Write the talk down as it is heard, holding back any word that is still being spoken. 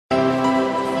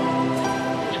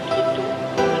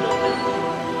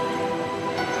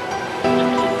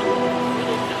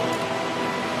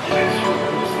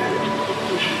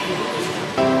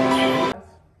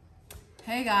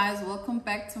guys, welcome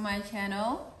back to my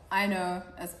channel. I know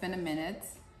it's been a minute,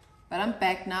 but I'm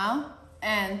back now,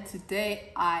 and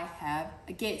today I have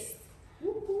a guest.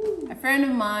 A friend of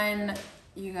mine,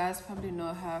 you guys probably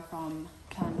know her from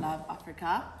Plant Love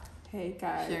Africa. Hey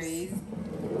guys.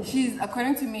 She's,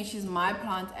 according to me, she's my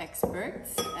plant expert,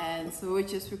 and so we're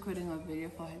just recording a video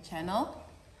for her channel.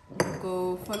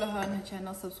 Go follow her on her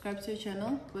channel, subscribe to her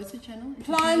channel. What's her channel?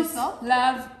 Plant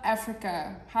Love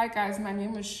Africa. Hi guys, my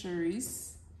name is Charisse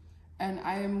and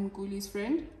I am Guli's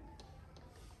friend.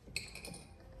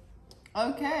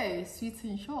 Okay, sweet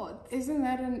and short. Isn't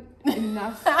that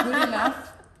enough? Good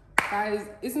enough? Guys,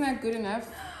 isn't that good enough?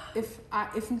 If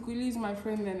Nguli is my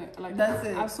friend, then like that's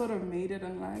it. I've sort of made it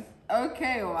in life.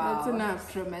 Okay, wow. That's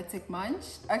enough. Dramatic munch.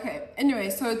 Okay,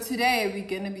 anyway, so today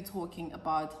we're gonna be talking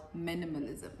about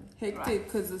minimalism. Hectic,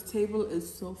 because this table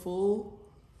is so full.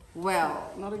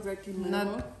 Well, not exactly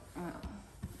minimal.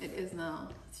 It is now.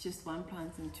 It's just one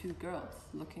plant and two girls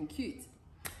looking cute.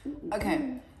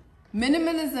 Okay,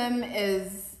 minimalism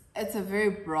it's a very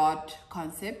broad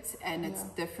concept, and it's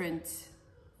different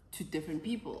to different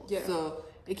people. Yeah. So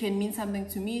it can mean something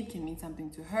to me, it can mean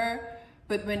something to her.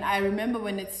 But when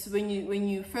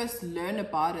you first learn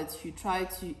about it, you try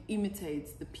to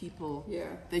imitate the people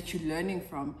that you're learning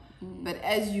from. But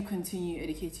as you continue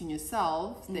educating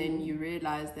yourself, then you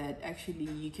realize that actually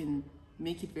you can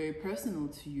make it very personal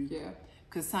to you. Yeah.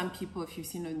 Because some people, if you've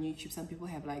seen on YouTube, some people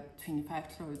have like 25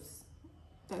 clothes.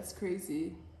 That's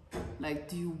crazy. Like,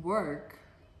 do you work?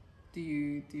 Do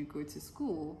you go to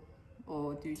school?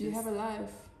 Or do you have a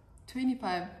life?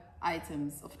 25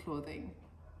 items of clothing.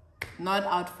 Not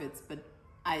outfits, but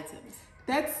items.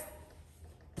 That's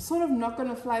sort of not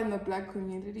gonna fly in the black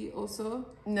community also.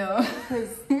 No.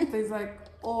 Because there's like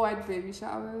all white baby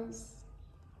showers,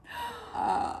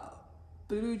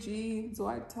 blue jeans,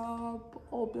 white top,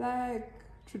 all black,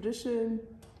 tradition.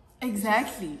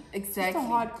 Exactly. It's a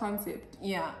hard concept.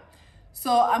 Yeah.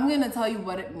 So I'm gonna tell you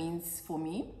what it means for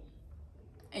me.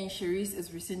 And Charisse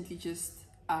is recently just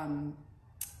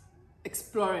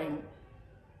exploring,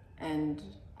 and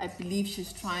I believe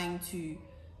she's trying to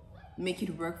make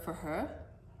it work for her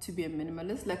to be a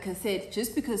minimalist. Like I said,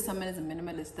 just because someone is a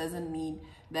minimalist doesn't mean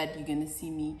that you're gonna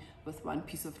see me with one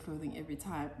piece of clothing every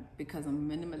time because I'm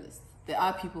a minimalist. There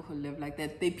are people who live like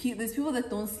that. There's people that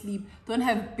don't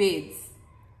have beds.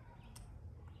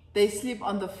 They sleep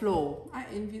on the floor. I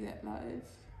envy that life.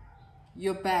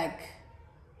 Your back.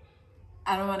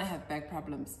 I don't want to have back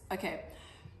problems. Okay,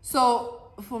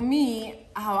 so for me,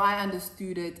 how I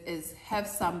understood it is have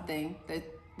something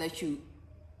that you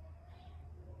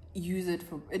use it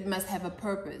for. It must have a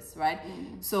purpose, right?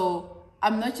 So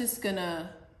I'm not just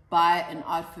gonna buy an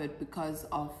outfit because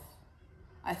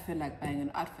I feel like buying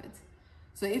an outfit.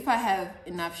 So if I have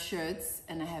enough shirts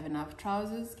and I have enough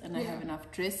trousers and I have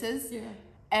enough dresses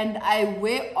and I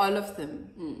wear all of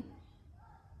them,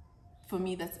 for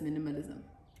me that's minimalism.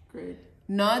 Great.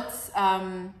 Not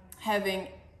having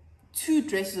 2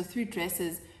 dresses or 3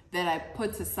 dresses that I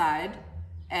put aside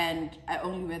and I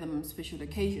only wear them on special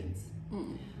occasions.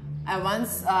 I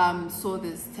once saw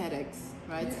this TEDx,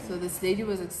 right? So this lady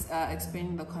was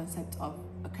explaining the concept of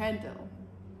a candle.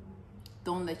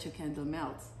 Don't let your candle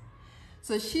melt.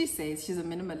 So she says, she's a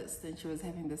minimalist, and she was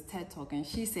having this TED talk, and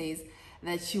she says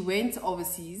that she went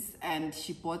overseas and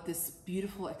she bought this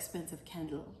beautiful expensive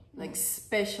candle, like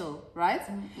special, right?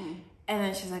 And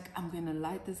then she's like, I'm gonna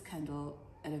light this candle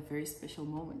at a very special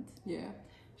moment. Yeah.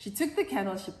 She took the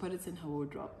candle, she put it in her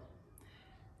wardrobe.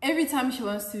 Every time she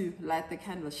wants to light the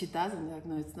candle, she doesn't. Like,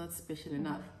 no, it's not special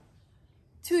enough.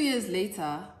 2 years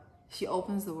later, she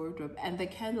opens the wardrobe and the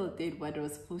candle did what it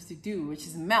was supposed to do, which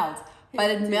is melt. But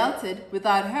it melted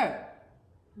without her.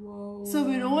 Whoa. So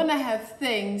we don't want to have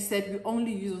things that we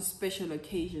only use on special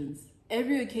occasions.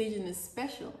 Every occasion is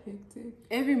special. Hectic.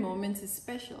 Every moment is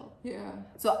special. Yeah.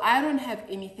 So I don't have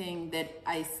anything that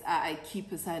I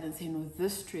keep aside and say, no,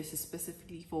 this dress is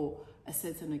specifically for a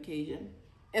certain occasion.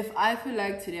 If I feel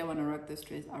like today I want to rock this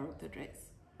dress, I'll rock the dress,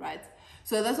 right?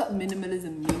 So that's what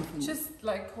minimalism means for me. Just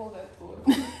like hold that thought.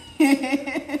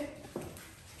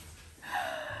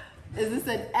 Is this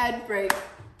an ad break?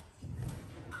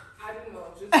 I don't know.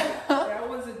 Just that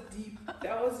was deep.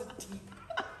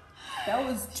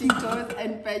 She goes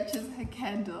and fetches her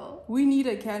candle. We need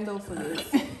a candle for this.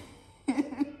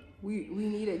 we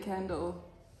need a candle.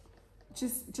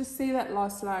 Just say that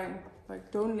last line. Like,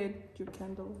 don't let your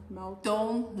candle melt.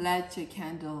 Don't let your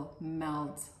candle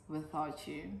melt without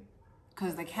you.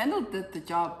 Because the candle did the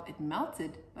job. It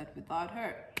melted, but without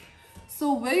her.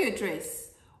 So wear your dress.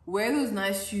 Wear those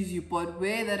nice shoes you bought.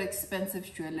 Wear that expensive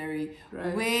jewelry.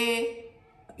 Right.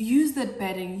 Use that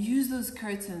bedding. Use those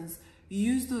curtains.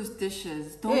 use those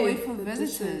dishes. Don't wait for the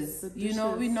visitors. dishes. You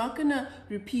know, we're not gonna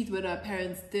repeat what our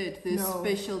parents did. There's No.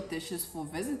 special dishes for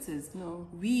visitors. No.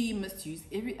 We must use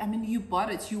I mean, you bought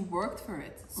it, you worked for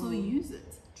it, so use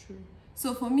it. True.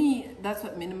 So for me, that's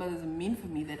what minimalism means for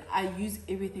me, that I use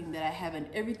everything that I have, and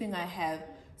everything I have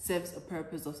serves a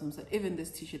purpose of some sort. Even this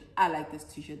t-shirt, I like this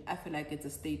t-shirt. I feel like it's a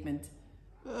statement.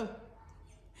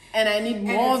 And I need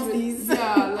more of these.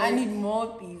 Yeah, I need more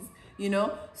of these, you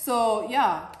know? So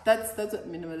yeah, that's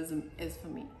what minimalism is for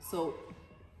me. So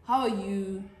how are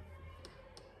you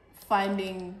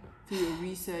finding through your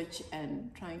research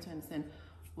and trying to understand,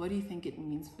 what do you think it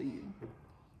means for you?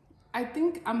 I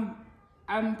think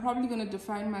I'm probably going to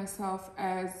define myself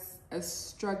as a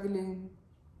struggling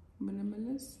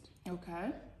minimalist.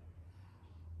 Okay.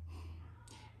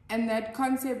 And that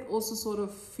concept also sort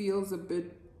of feels a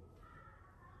bit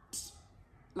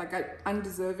like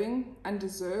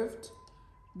undeserved,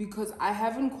 because I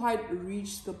haven't quite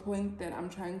reached the point that I'm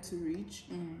trying to reach.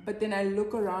 But then I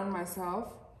look around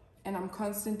myself and I'm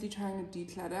constantly trying to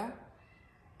declutter.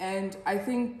 And I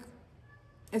think,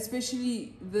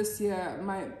 especially this year,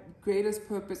 my greatest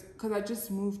purpose, because I just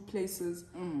moved places,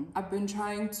 I've been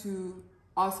trying to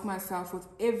ask myself with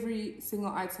every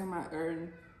single item I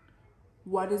earn,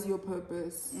 what is your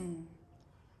purpose?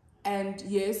 And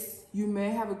yes, you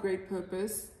may have a great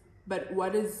purpose, but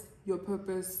what is your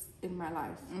purpose in my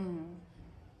life?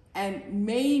 And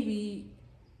maybe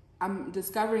I'm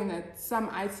discovering that some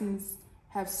items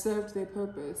have served their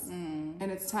purpose,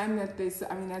 and it's time that they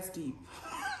I mean, that's deep.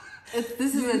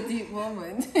 This is a deep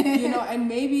moment. You know, and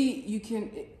maybe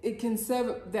it can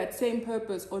serve that same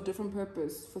purpose or different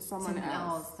purpose for someone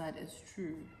else. That is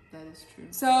true. That is true.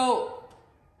 So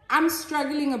I'm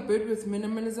struggling a bit with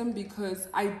minimalism, because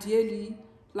ideally,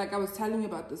 like I was telling you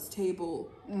about this table,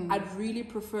 I'd really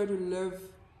prefer to live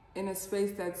in a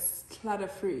space that's clutter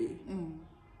free,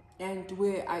 and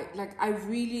where I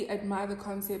really admire the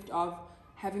concept of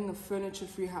having a furniture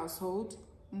free household,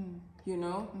 you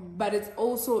know, but it's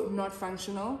also not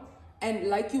functional. And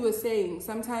like you were saying,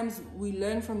 sometimes we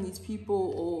learn from these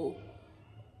people or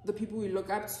the people we look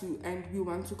up to, and we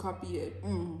want to copy it,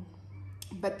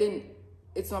 but then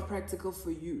it's not practical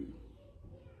for you.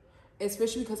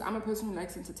 Especially because I'm a person who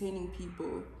likes entertaining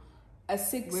people. A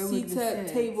 6-seater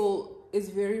table is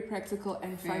very practical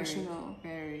and functional.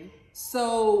 Very.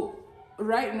 So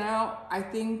right now, I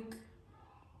think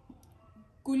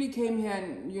Kuli came here,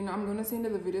 and you know, I'm gonna send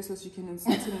her the video so she can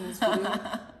insert it in this video.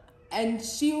 And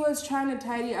she was trying to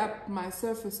tidy up my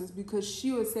surfaces, because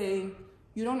she was saying,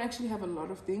 you don't actually have a lot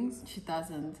of things. She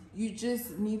doesn't. You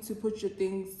just need to put your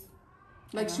things.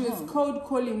 Like, she was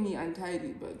calling me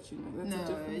untidy, but you know, that's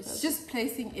a different it's just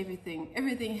placing everything.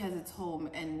 Everything has its home,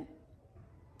 and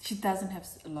she doesn't have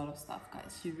a lot of stuff,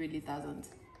 guys. She really doesn't.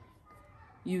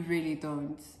 You really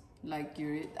don't. Like,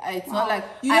 it's not like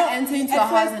I enter into a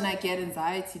house and I get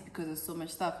anxiety because there's so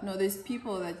much stuff. No, there's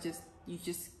people that you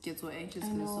just get so anxious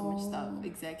because there's so much stuff.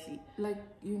 Exactly. Like,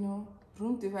 you know,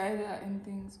 room divider and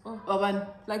things.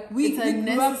 Like we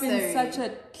grew up in such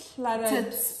a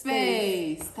cluttered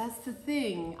space. That's the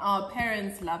thing. Our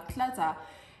parents love clutter,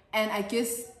 and I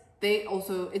guess they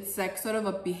also, it's like sort of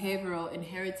a behavioral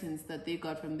inheritance that they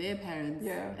got from their parents.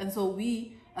 Yeah. And so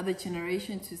we are the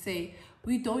generation to say,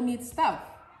 we don't need stuff.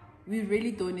 We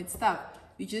really don't need stuff.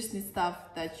 You just need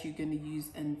stuff that you're going to use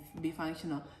and be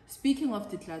functional. Speaking of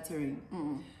decluttering,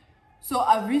 so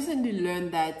I've recently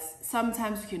learned that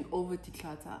sometimes we can over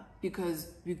declutter, because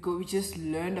we just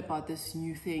learned about this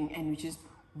new thing and we just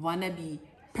want to be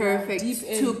perfect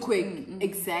too quick.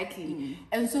 Exactly.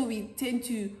 And so we tend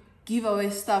to give away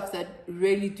stuff that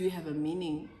really do have a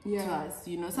meaning to us.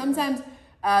 You know, sometimes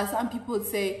some people would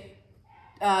say,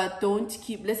 don't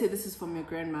keep, let's say this is from your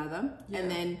grandmother,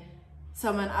 and then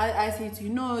I say to you,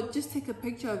 no, just take a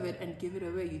picture of it and give it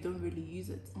away. You don't really use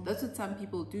it. That's what some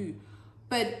people do.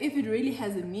 But if it really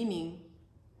has a meaning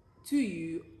to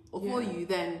you or for you,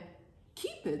 then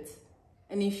keep it.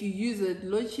 And if you use it,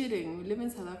 load shedding. We live in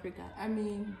South Africa. I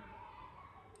mean,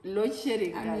 load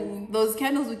shedding, guys. Those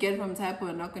candles we get from Typo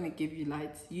are not going to give you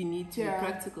light. You need to be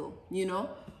practical, you know?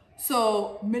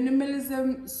 So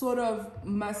minimalism sort of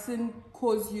mustn't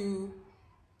cause you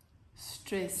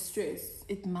stress.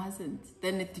 It mustn't.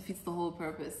 Then it defeats the whole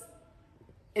purpose.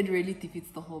 It really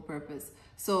defeats the whole purpose.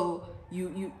 So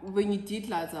you when you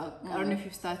declutter, I don't know if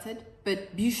you've started,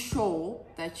 but be sure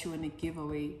that you want to give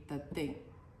away that thing.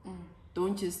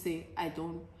 Don't just say, I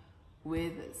don't wear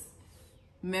this.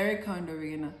 Mary Kondo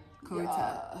Regina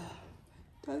Kota.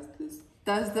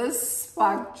 Does this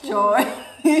spark joy?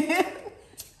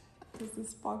 Does this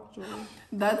spark joy?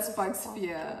 That sparks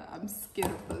fear. I'm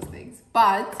scared of those things.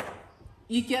 But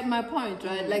You get my point,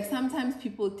 right? Like sometimes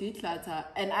people declutter,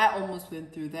 and I almost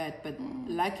went through that, but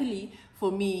luckily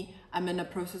for me, I'm in a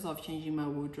process of changing my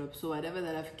wardrobe. So whatever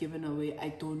that I've given away, I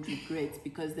don't regret,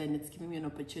 because then it's giving me an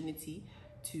opportunity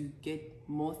to get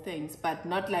more things, but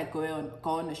not like go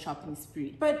on a shopping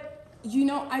spree. But you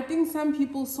know, I think some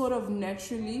people sort of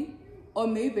naturally, or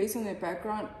maybe based on their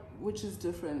background, which is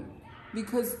different,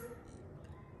 because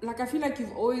like I feel like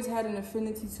you've always had an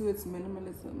affinity towards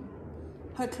minimalism.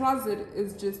 Her closet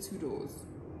is just 2 doors.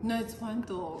 No, it's 1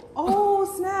 door. Oh,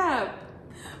 snap.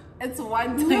 It's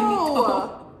one tiny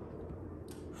door.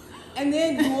 And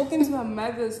then you walk into her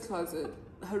mother's closet,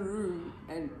 her room,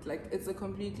 and like it's a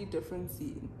completely different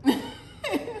scene.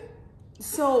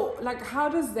 So, like, how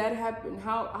does that happen?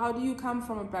 How do you come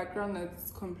from a background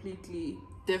that's completely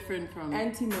different from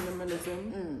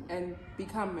anti-minimalism and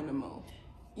become minimal?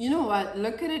 You know what?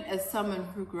 Look at it as someone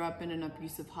who grew up in an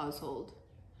abusive household.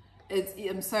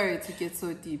 I'm sorry to get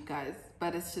so deep, guys,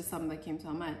 but it's just something that came to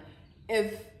my mind.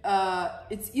 If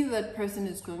it's either that person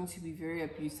is going to be very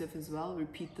abusive as well,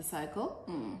 repeat the cycle,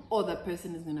 or that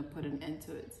person is going to put an end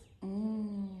to it.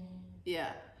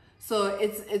 Yeah. So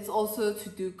it's also to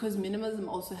do, because minimalism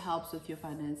also helps with your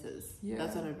finances. Yeah.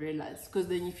 That's what I've realized. Because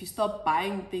then if you stop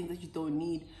buying things that you don't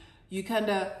need, you kind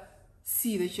of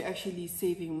see that you're actually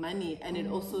saving money, and it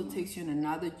also takes you on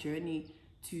another journey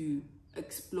to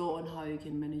explore on how you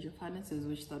can manage your finances,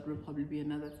 which that will probably be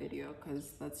another video,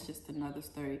 because that's just another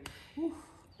story. Oof.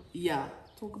 Yeah,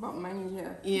 talk about money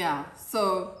here. Yeah,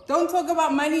 so don't talk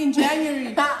about money in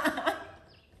January.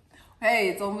 Hey,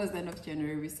 it's almost the end of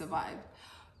January, we survived.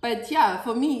 But yeah,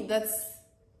 for me, that's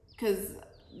because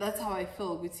that's how I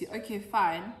feel. We see, okay,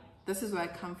 fine, this is where I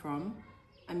come from.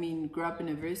 I mean, grew up in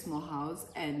a very small house,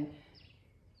 and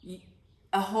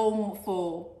a home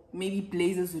for maybe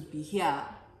blazers would be here,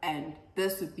 and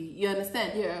this would be, you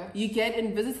understand? Yeah. You get,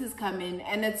 and visitors come in,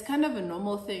 and it's kind of a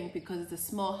normal thing because it's a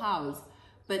small house.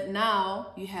 But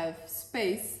now you have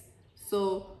space,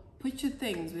 so put your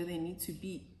things where they need to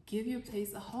be. Give your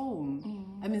place a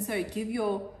home. I mean, sorry, give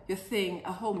your thing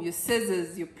a home. Your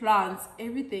scissors, your plants,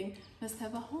 everything must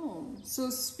have a home. So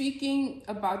speaking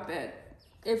about that,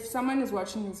 if someone is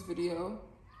watching this video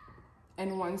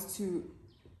and wants to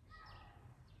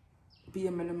be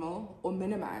a minimal or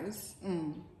minimize,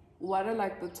 what are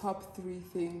like the top 3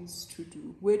 things to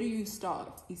do? Where do you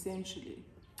start, essentially?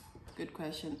 Good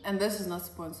question. And this is not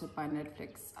sponsored by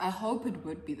Netflix. I hope it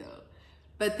would be though.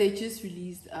 But they just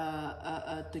released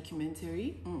a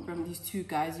documentary from these 2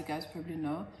 guys you guys probably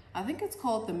know. I think it's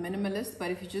called The Minimalist, but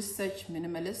if you just search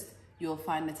Minimalist, you'll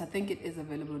find it. I think it is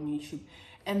available on YouTube.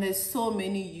 And there's so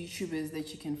many YouTubers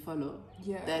that you can follow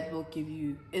that will give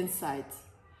you insight.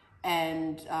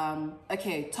 And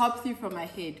okay, top 3 from my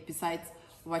head, besides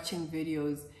watching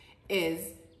videos,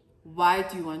 is why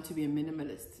do you want to be a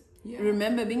minimalist? Yeah.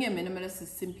 Remember, being a minimalist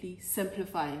is simply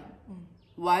simplifying.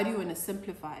 Why do you want to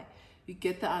simplify? You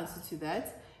get the answer to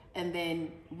that. And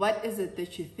then what is it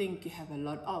that you think you have a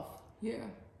lot of? Yeah.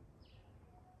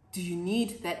 Do you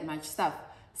need that much stuff?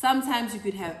 Sometimes you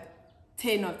could have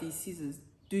 10 of these scissors.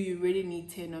 Do you really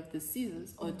need 10 of the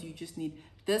scissors? Or do you just need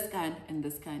this kind and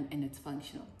it's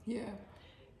functional? Yeah.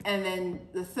 And then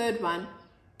the third one,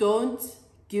 don't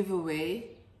give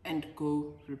away and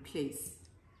go replace.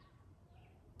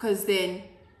 Because then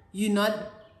you're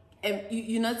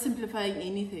not simplifying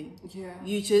anything. Yeah.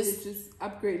 You're just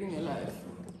upgrading your life.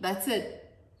 That's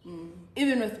it.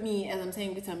 Even with me, as I'm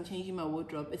saying, I'm changing my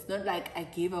wardrobe. It's not like I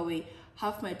gave away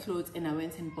half my clothes and I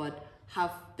went and bought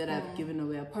half that I've given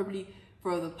away. I probably,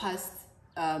 for the past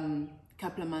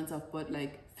couple of months, I've bought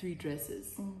like 3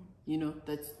 dresses. You know,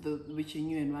 that's which are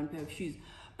new, and 1 pair of shoes.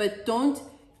 But don't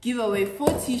give away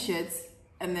 4 t-shirts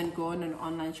and then go on an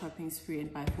online shopping spree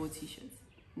and buy 4 t-shirts.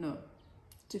 No.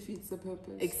 Defeats the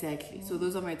purpose. Exactly. Yeah. So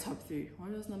those are my top 3.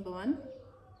 What was number 1?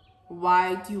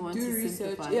 Why do you want to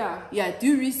simplify? Yeah,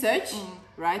 do research,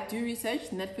 right? Do research.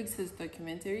 Netflix has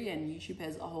documentary and YouTube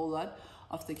has a whole lot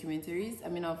of documentaries. I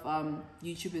mean, of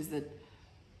YouTubers that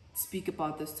speak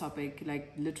about this topic.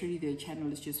 Like literally their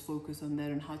channel is just focused on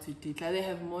that, on how to declutter. They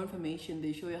have more information.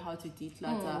 They show you how to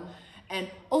declutter. And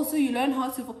also you learn how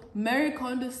to Marie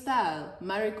Kondo style.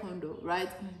 Marie Kondo, right?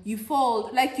 You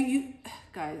fold, like you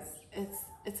guys,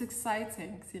 it's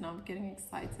exciting. You know, I'm getting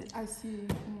excited. I see.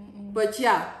 But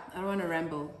yeah, I don't want to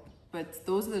ramble. But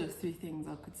those are the 3 things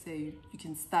I could say you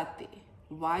can start there.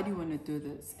 Why do you want to do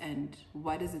this? And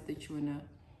what is it that you want to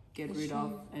get rid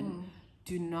of? And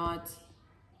do not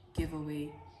give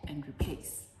away and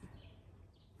replace.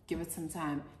 Give it some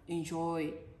time.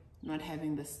 Enjoy not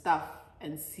having the stuff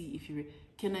and see if you...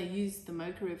 Can I use the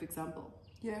microwave example?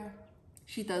 Yeah.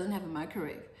 She doesn't have a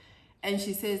microwave. And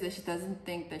she says that she doesn't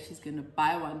think that she's going to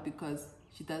buy one because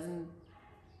she doesn't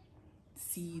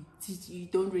see, you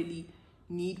don't really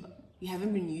need, you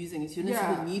haven't been using it. You don't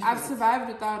see the need for I've it. survived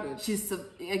without it.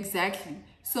 Exactly.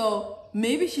 So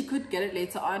maybe she could get it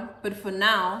later on, but for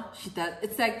now, she does.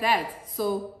 It's like that.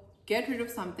 So get rid of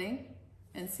something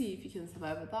and see if you can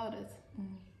survive without it.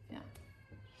 Yeah.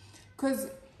 Because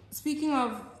speaking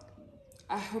of,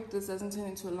 I hope this doesn't turn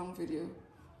into a long video.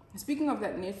 Speaking of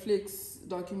that Netflix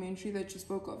documentary that you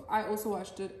spoke of, I also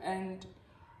watched it, and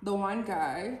the one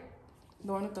guy,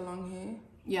 the one with the long hair,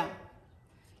 yeah,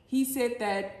 he said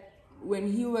that when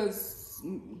he was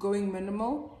going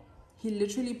minimal, he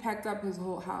literally packed up his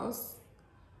whole house,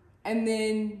 and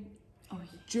then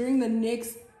during the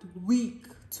next week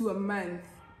to a month,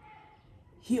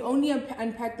 he only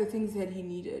unpacked the things that he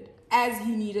needed as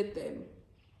he needed them.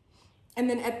 And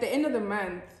then at the end of the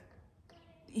month,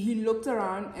 he looked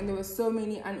around and there were so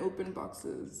many unopened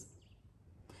boxes.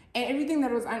 And everything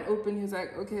that was unopened, he was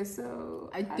like, okay, so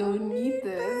I don't need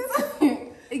this.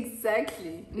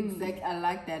 Exactly. I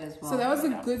like that as well. So that was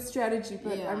a good strategy,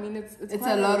 but I mean, it's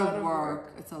a lot of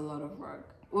work. It's a lot of work.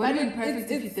 It would have been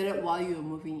perfect if you did it while you were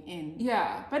moving in.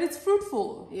 Yeah, but it's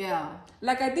fruitful. Yeah.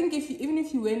 Like, I think even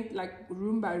if you went like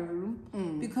room by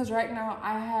room, because right now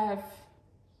I have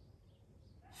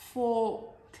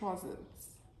 4 closets,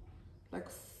 like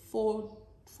four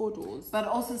doors. But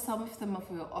also some of them are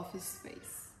for your office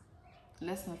space.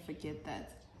 Let's not forget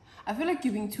that. I feel like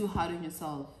you're being too hard on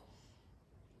yourself.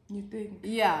 You think?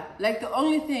 Yeah, like the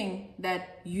only thing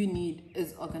that you need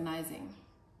is organizing.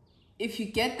 If you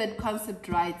get that concept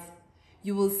right,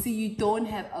 you will see you don't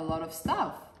have a lot of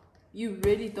stuff. You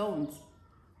really don't.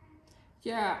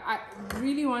 Yeah, I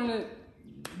really want to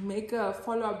make a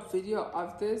follow-up video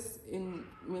of this in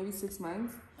maybe 6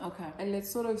 months. Okay. And let's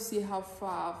sort of see how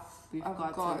far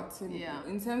I've got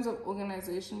in terms of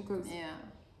organization, because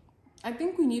I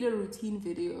think we need a routine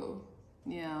video.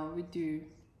 Yeah, we do.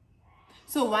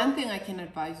 So one thing I can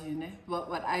advise you,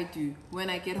 what I do when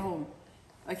I get home.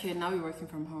 Okay, now we're working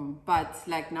from home, but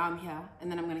like now I'm here, and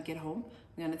then I'm gonna get home.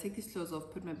 I'm gonna take these clothes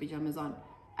off, put my pajamas on.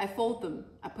 I fold them.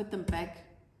 I put them back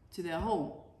to their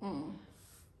home.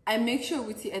 I make sure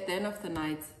at the end of the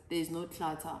night there's no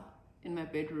clutter in my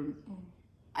bedroom.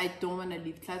 I don't want to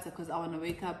leave clutter because I want to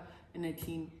wake up in a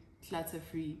clean,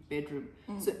 clutter-free bedroom.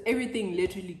 So everything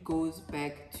literally goes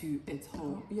back to its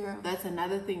home. Yeah, that's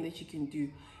another thing that you can do.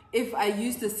 If I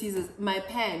use the scissors, my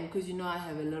pen, because you know I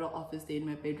have a little office there in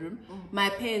my bedroom, my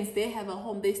pens, they have a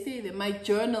home, they stay there. My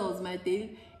journals, my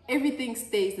daily, everything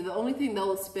stays there. The only thing that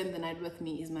will spend the night with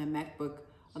me is my MacBook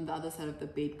on the other side of the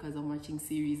bed because I'm watching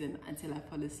series and until I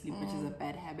fall asleep, which is a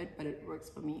bad habit, but it works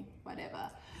for me,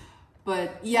 whatever.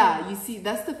 But yeah, you see,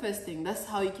 that's the first thing. That's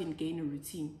how you can gain a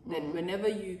routine. That whenever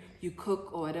you cook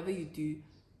or whatever you do,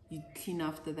 you clean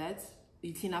after that.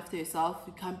 You clean after yourself.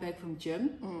 You come back from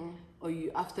gym or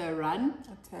you after a run.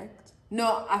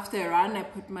 No, after a run, I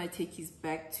put my techies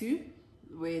back to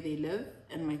where they live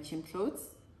and my gym clothes.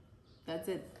 That's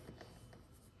it.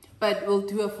 But we'll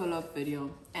do a follow-up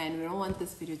video, and we don't want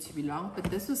this video to be long, but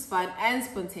this was fun and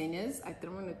spontaneous. I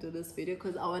didn't want to do this video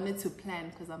because I wanted to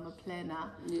plan, because I'm a planner.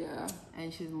 Yeah.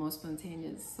 And she's more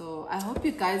spontaneous. So I hope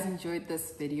you guys enjoyed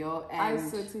this video. And I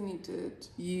certainly did.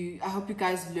 I hope you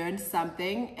guys learned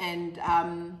something. And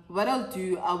what I'll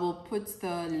do, I will put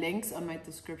the links on my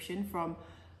description from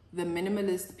the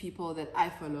minimalist people that I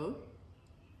follow,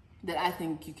 that I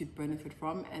think you could benefit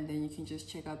from, and then you can just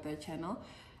check out their channel.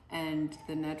 And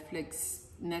the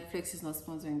Netflix is not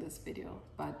sponsoring this video,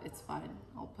 but it's fine.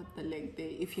 I'll put the link there.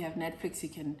 If you have Netflix, you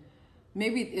can,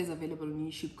 maybe it is available on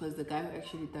YouTube, because the guy who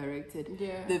actually directed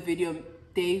the video,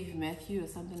 Dave Matthew or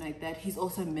something like that, he's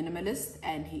also a minimalist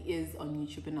and he is on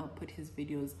YouTube, and I'll put his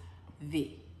videos there.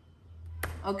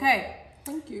 Okay.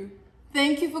 Thank you.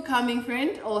 Thank you for coming,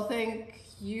 friend, or thank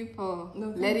you for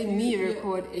letting me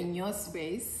record in your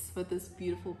space with this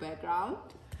beautiful background.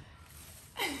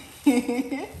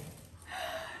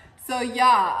 So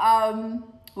yeah,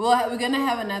 we're gonna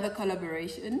have another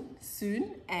collaboration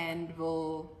soon, and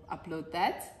we'll upload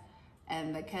that.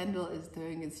 And the candle is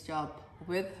doing its job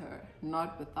with her,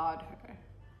 not without her.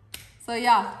 So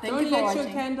yeah, thank you for watching. Don't let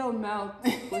your candle melt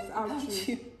without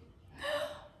you.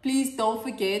 Please don't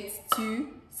forget to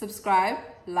subscribe,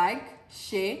 like,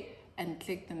 share, and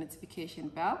click the notification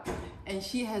bell. And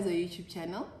she has a YouTube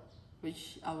channel,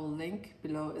 which I will link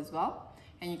below as well.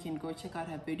 And you can go check out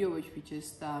her video, which we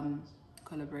just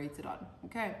collaborated on.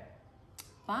 Okay,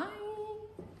 bye.